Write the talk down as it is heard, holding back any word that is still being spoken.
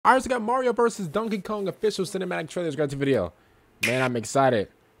I also got Mario versus Donkey Kong official cinematic trailers got to video. Man, I'm excited.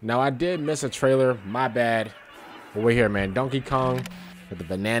 Now, I did miss a trailer. My bad. But we're here, man. Donkey Kong with the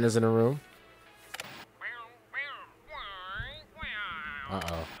bananas in the room.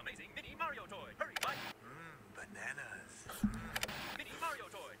 Uh-oh. Amazing mini Mario toy. Hurry, bye. Bananas. Mini Mario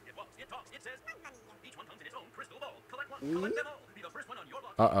toy. It walks, it talks, it says. Each one comes in its own crystal ball. Collect one, collect them all. Be the first one on your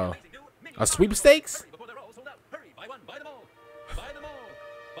block. Uh-oh. Amazing new mini A sweepstakes? Hurry before they're all sold out. Hurry, buy one, buy them all. Buy them all.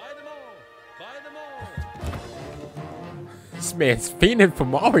 Buy them all. Buy them all. This man's fiending for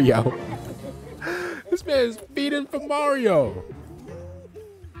Mario. This man's fiending for Mario.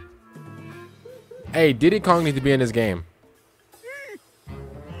 Hey, Diddy Kong needs to be in this game.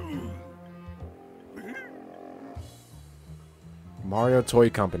 Mario Toy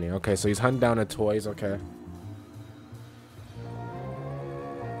Company. Okay, so he's hunting down the toys. Okay.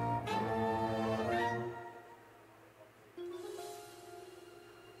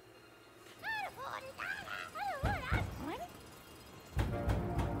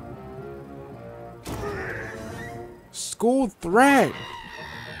 School threat.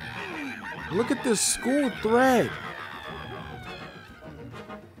 Look at this school threat.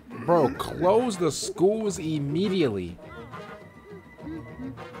 Bro, close the schools immediately.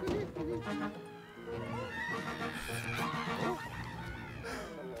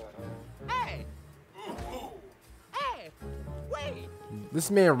 Hey! Hey! Wait!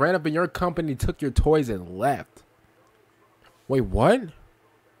 This man ran up in your company, took your toys, and left. Wait, what?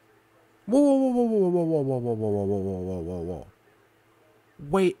 Whoa, whoa, whoa, whoa, whoa, whoa, whoa, whoa, whoa, whoa, whoa, whoa, whoa, whoa.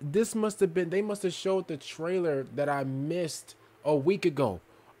 Wait, this must have been, they must have showed the trailer that I missed a week ago.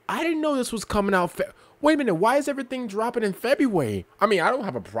 I didn't know this was coming out. Wait a minute, why is everything dropping in February? I mean, I don't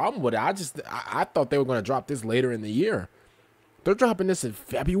have a problem with it. I thought they were going to drop this later in the year. They're dropping this in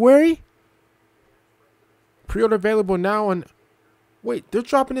February? Pre-order available now and wait, they're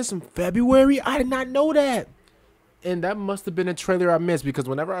dropping this in February? I did not know that. And that must have been a trailer I missed because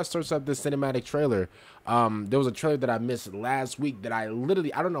whenever I searched up this cinematic trailer, there was a trailer that I missed last week that I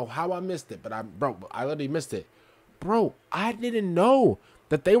don't know how I missed it, but I literally missed it. Bro, I didn't know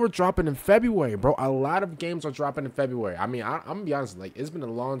that they were dropping in February, bro. A lot of games are dropping in February. I mean, I'm gonna be honest, like, it's been a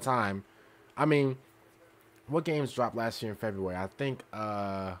long time. I mean, what games dropped last year in February? I think,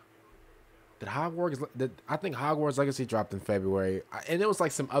 I think Hogwarts Legacy dropped in February, and it was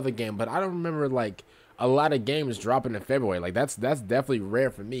like some other game, but I don't remember like a lot of games dropping in February. Like that's definitely rare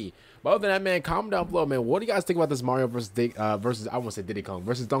for me. But other than that, man, comment down below, man. What do you guys think about this Mario versus I want to say Diddy Kong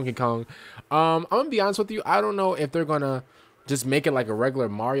versus Donkey Kong? I'm gonna be honest with you. I don't know if they're gonna just make it like a regular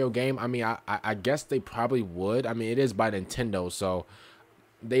Mario game. I mean, I guess they probably would. I mean, it is by Nintendo, so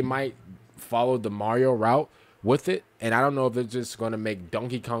they might follow the Mario route with it, and I don't know if they're just going to make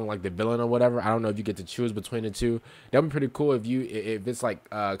Donkey Kong like the villain or whatever. I don't know if you get to choose between the two. That'd be pretty cool if it's like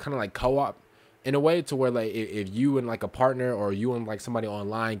kind of like co-op in a way, to where like if you and like a partner or you and like somebody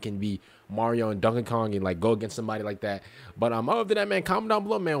online can be Mario and Donkey Kong and like go against somebody like that. But other than that, man, comment down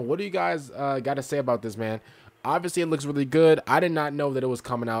below, man. What do you guys got to say about this, man? Obviously, it looks really good. I did not know that it was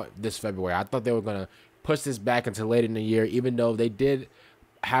coming out this February. I thought they were gonna push this back until later in the year, even though they did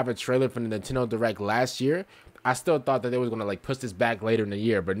have a trailer from the Nintendo Direct last year. I still thought that they was gonna like push this back later in the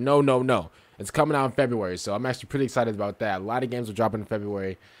year, but no, it's coming out in February, so I'm actually pretty excited about that. A lot of games are dropping in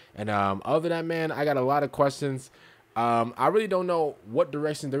February, and other than that, man, I got a lot of questions. I really don't know what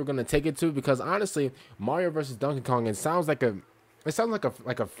direction they're gonna take it to, because honestly, Mario versus Donkey Kong, it sounds like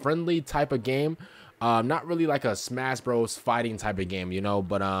a friendly type of game, not really like a Smash Bros fighting type of game, you know.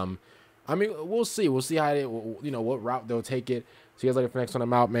 But I mean, we'll see how they, you know, what route they'll take it. See you guys later for the next one.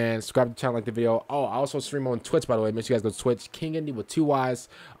 I'm out, man. Subscribe to the channel, like the video. Oh, I also stream on Twitch, by the way. Make sure you guys go to Twitch, King Indy with 2 Ys.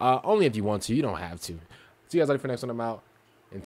 Only if you want to. You don't have to. See you guys later for the next one. I'm out.